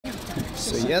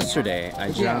So yesterday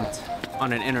I jumped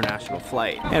on an international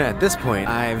flight, and at this point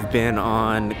I've been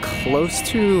on close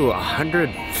to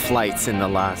 100 flights in the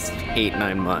last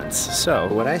 8-9 months. So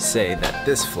would I say that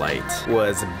this flight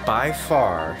was by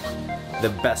far the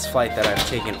best flight that I've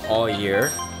taken all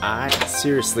year? I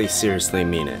seriously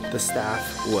mean it. The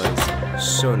staff was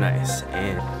so nice,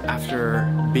 and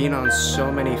after being on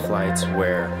so many flights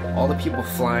where all the people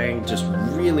flying just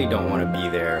really don't want to be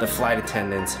there, the flight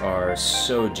attendants are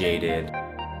so jaded.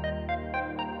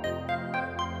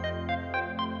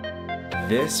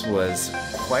 This was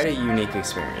quite a unique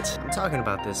experience. I'm talking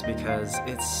about this because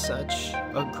it's such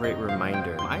a great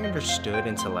reminder. I understood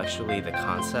intellectually the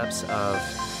concepts of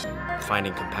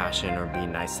finding compassion or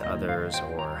being nice to others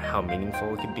or how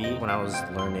meaningful it could be when I was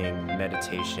learning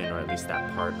meditation, or at least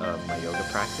that part of my yoga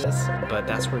practice. But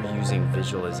that's where using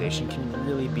visualization can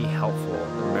really be helpful.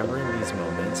 Remembering these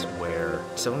moments where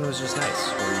someone was just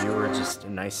nice, or you were just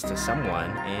nice to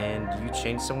someone and you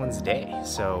changed someone's day.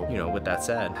 So, you know, with that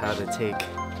said, how to take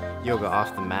yoga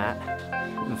off the mat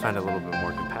and find a little bit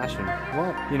more compassion.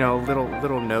 Well, you know,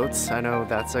 little notes. I know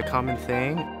that's a common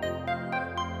thing.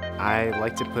 I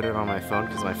like to put it on my phone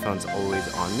because my phone's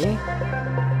always on me.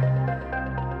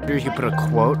 Maybe you could put a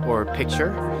quote or a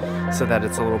picture so that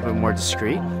it's a little bit more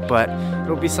discreet, but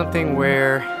it'll be something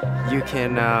where you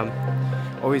can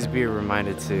always be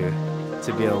reminded to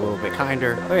be a little bit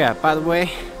kinder. Oh yeah, by the way,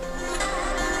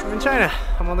 I'm in China.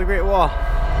 I'm on the Great Wall.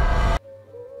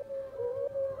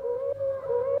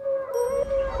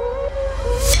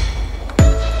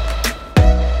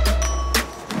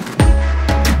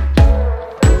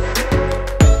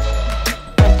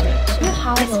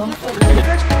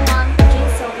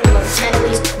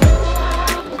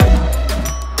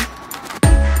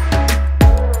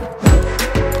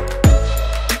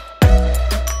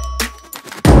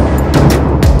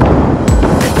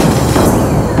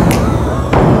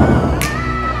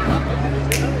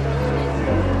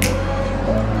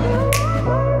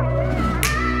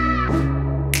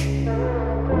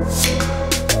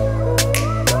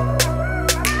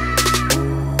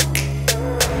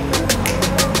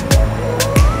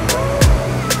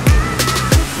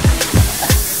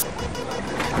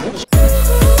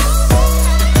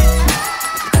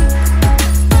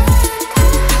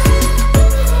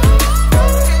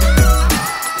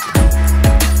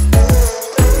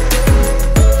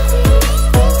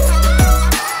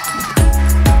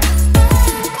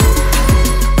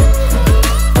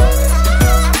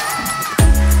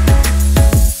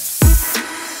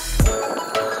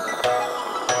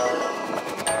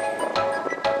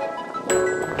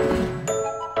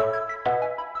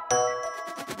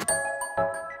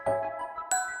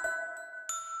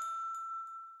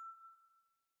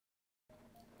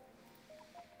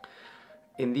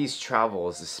 In these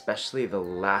travels, especially the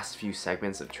last few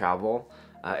segments of travel,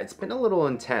 it's been a little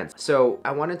intense. So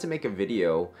I wanted to make a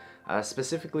video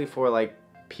specifically for like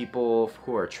people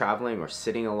who are traveling or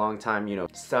sitting a long time, you know,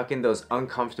 stuck in those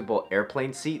uncomfortable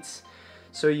airplane seats.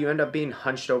 So you end up being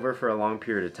hunched over for a long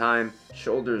period of time,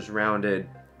 shoulders rounded,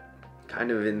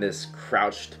 kind of in this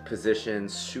crouched position,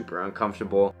 super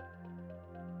uncomfortable.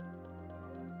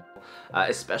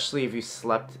 Especially if you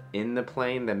slept in the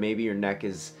plane, then maybe your neck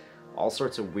is all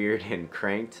sorts of weird and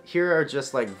cranked. Here are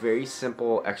just like very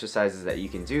simple exercises that you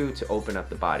can do to open up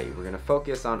the body. We're gonna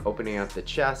focus on opening up the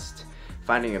chest,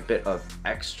 finding a bit of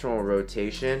external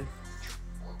rotation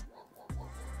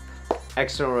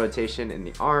in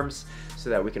the arms so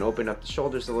that we can open up the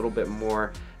shoulders a little bit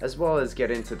more, as well as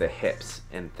get into the hips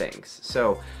and things.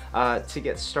 So to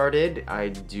get started, I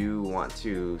do want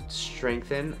to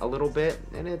strengthen a little bit,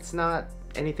 and it's not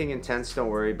anything intense, don't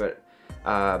worry, but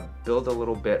build a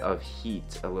little bit of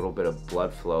heat, a little bit of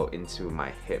blood flow into my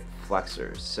hip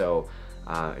flexors. So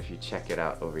if you check it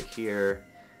out over here,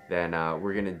 then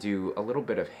we're gonna do a little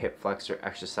bit of hip flexor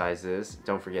exercises.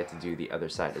 Don't forget to do the other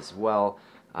side as well.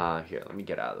 Here, let me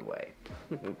get out of the way.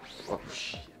 Oh,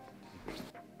 shit.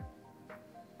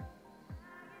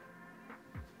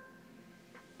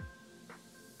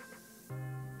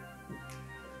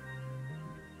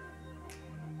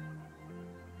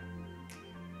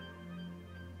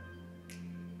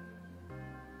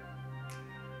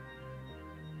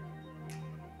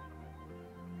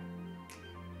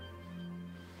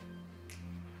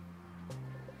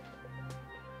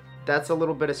 That's a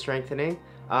little bit of strengthening.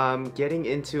 Getting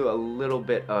into a little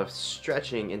bit of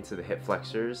stretching into the hip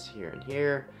flexors here and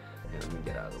here. And let me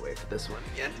get out of the way for this one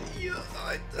again.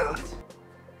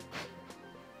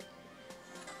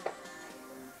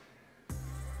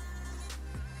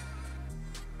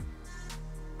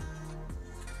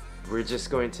 we're just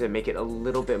going to make it a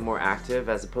little bit more active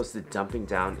as opposed to dumping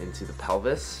down into the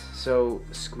pelvis. So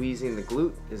squeezing the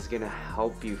glute is going to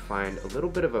help you find a little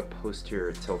bit of a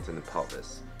posterior tilt in the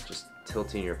pelvis, just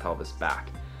tilting your pelvis back.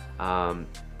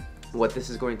 What this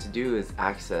is going to do is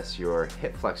access your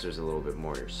hip flexors a little bit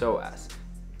more, your psoas.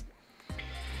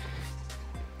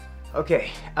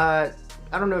 Okay, I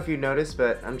don't know if you noticed,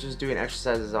 but I'm just doing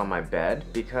exercises on my bed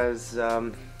because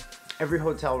every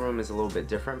hotel room is a little bit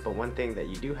different, but one thing that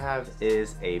you do have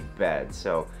is a bed.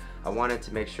 So I wanted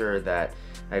to make sure that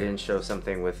I didn't show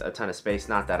something with a ton of space.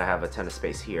 Not that I have a ton of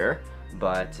space here,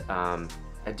 but I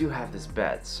do have this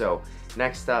bed. So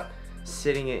next up,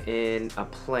 sitting in a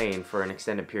plane for an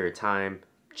extended period of time,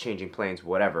 changing planes,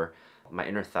 whatever, my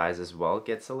inner thighs as well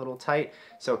gets a little tight.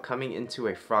 So coming into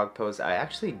a frog pose, I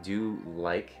actually do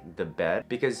like the bed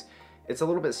because it's a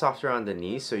little bit softer on the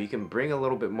knees, so you can bring a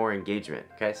little bit more engagement.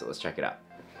 Okay, so let's check it out.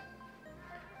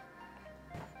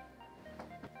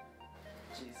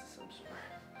 Jesus, I'm sore.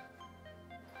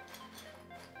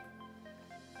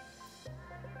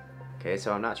 Okay,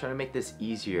 so I'm not trying to make this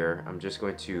easier. I'm just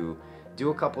going to do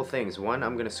a couple things. One,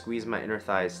 I'm going to squeeze my inner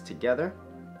thighs together,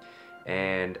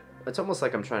 and it's almost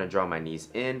like I'm trying to draw my knees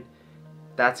in.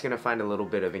 That's going to find a little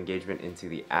bit of engagement into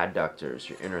the adductors,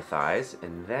 your inner thighs,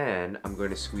 and then I'm going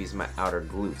to squeeze my outer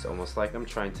glutes, almost like I'm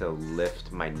trying to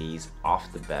lift my knees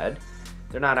off the bed.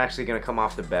 They're not actually going to come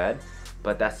off the bed,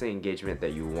 but that's the engagement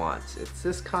that you want. It's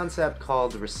this concept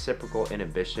called reciprocal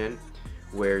inhibition,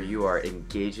 where you are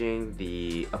engaging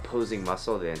the opposing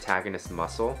muscle, the antagonist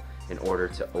muscle, in order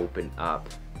to open up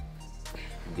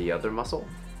the other muscle.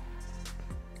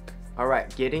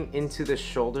 Alright, getting into the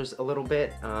shoulders a little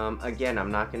bit. Again, I'm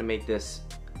not going to make this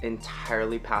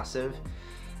entirely passive,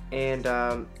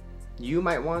 and you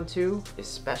might want to,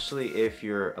 especially if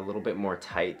you're a little bit more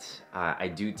tight. I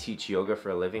do teach yoga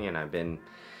for a living, and I've been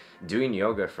doing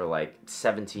yoga for like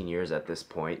 17 years at this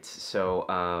point. So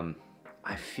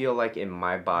I feel like in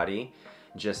my body,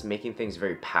 just making things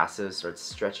very passive starts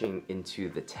stretching into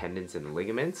the tendons and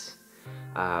ligaments,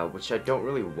 which I don't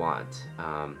really want.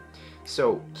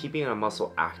 So keeping a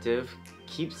muscle active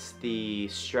keeps the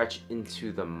stretch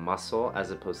into the muscle as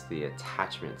opposed to the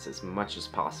attachments as much as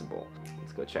possible.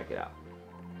 Let's go check it out.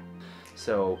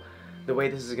 So the way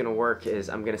this is going to work is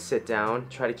I'm going to sit down,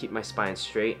 try to keep my spine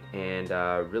straight, and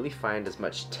really find as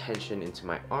much tension into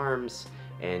my arms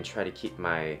and try to keep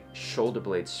my shoulder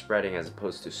blades spreading as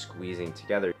opposed to squeezing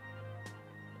together.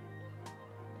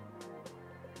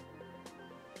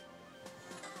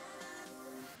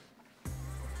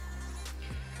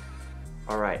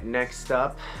 Alright, next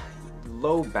up,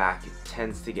 low back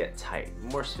tends to get tight.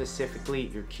 More specifically,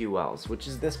 your QLs, which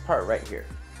is this part right here.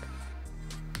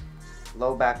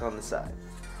 Low back on the side.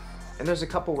 And there's a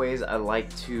couple ways I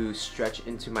like to stretch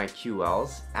into my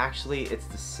QLs. Actually, it's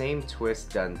the same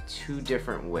twist done two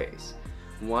different ways.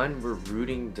 One, we're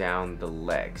rooting down the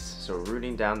legs. So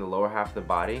rooting down the lower half of the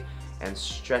body and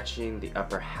stretching the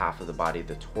upper half of the body,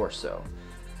 the torso.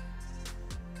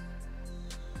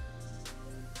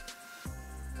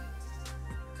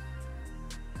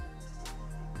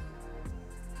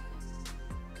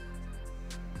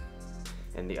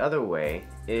 And the other way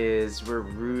is we're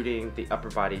rooting the upper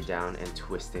body down and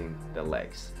twisting the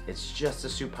legs. It's just a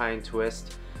supine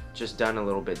twist, just done a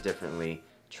little bit differently.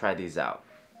 Try these out.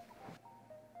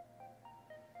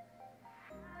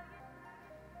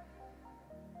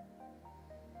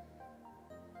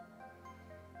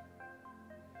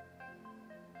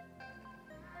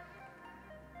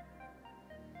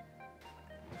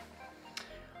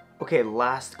 Okay,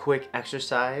 last quick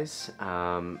exercise.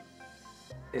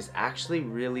 Is actually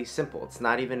really simple. It's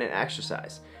not even an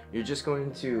exercise. You're just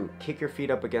going to kick your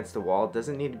feet up against the wall. It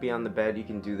doesn't need to be on the bed. You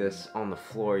can do this on the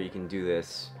floor. You can do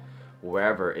this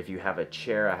wherever. If you have a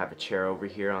chair, I have a chair over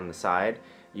here on the side.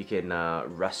 You can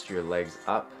rest your legs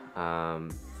up.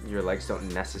 Your legs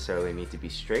don't necessarily need to be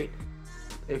straight.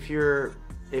 If your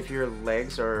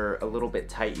legs are a little bit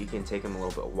tight, you can take them a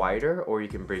little bit wider, or you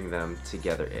can bring them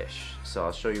together-ish. So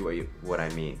I'll show you what I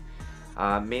mean.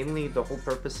 Mainly the whole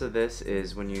purpose of this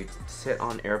is when you sit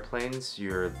on airplanes,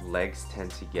 your legs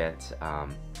tend to get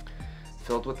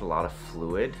filled with a lot of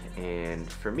fluid,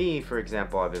 and for me, for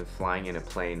example, I've been flying in a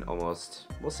plane almost,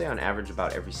 we'll say on average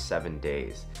about every 7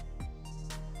 days.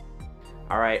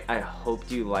 Alright, I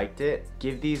hope you liked it.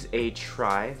 Give these a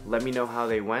try. Let me know how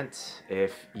they went.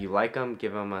 If you like them,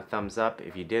 give them a thumbs up.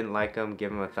 If you didn't like them, give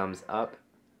them a thumbs up.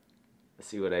 Let's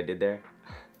see what I did there.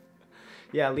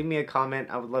 Yeah, leave me a comment.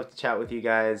 I would love to chat with you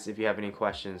guys. If you have any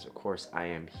questions, of course, I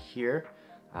am here.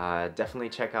 Definitely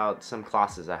check out some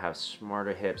classes that have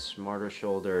smarter hips, smarter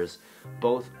shoulders.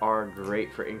 Both are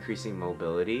great for increasing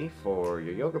mobility for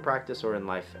your yoga practice or in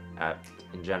life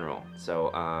in general.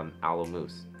 So Alo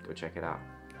Moves, go check it out.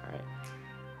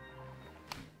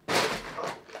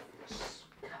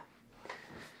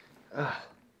 All right.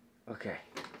 Okay.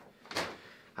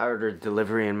 I ordered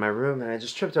delivery in my room and I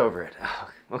just tripped over it.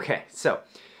 Okay, so.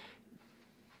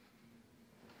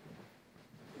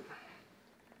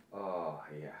 Oh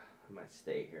yeah, I might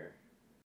stay here.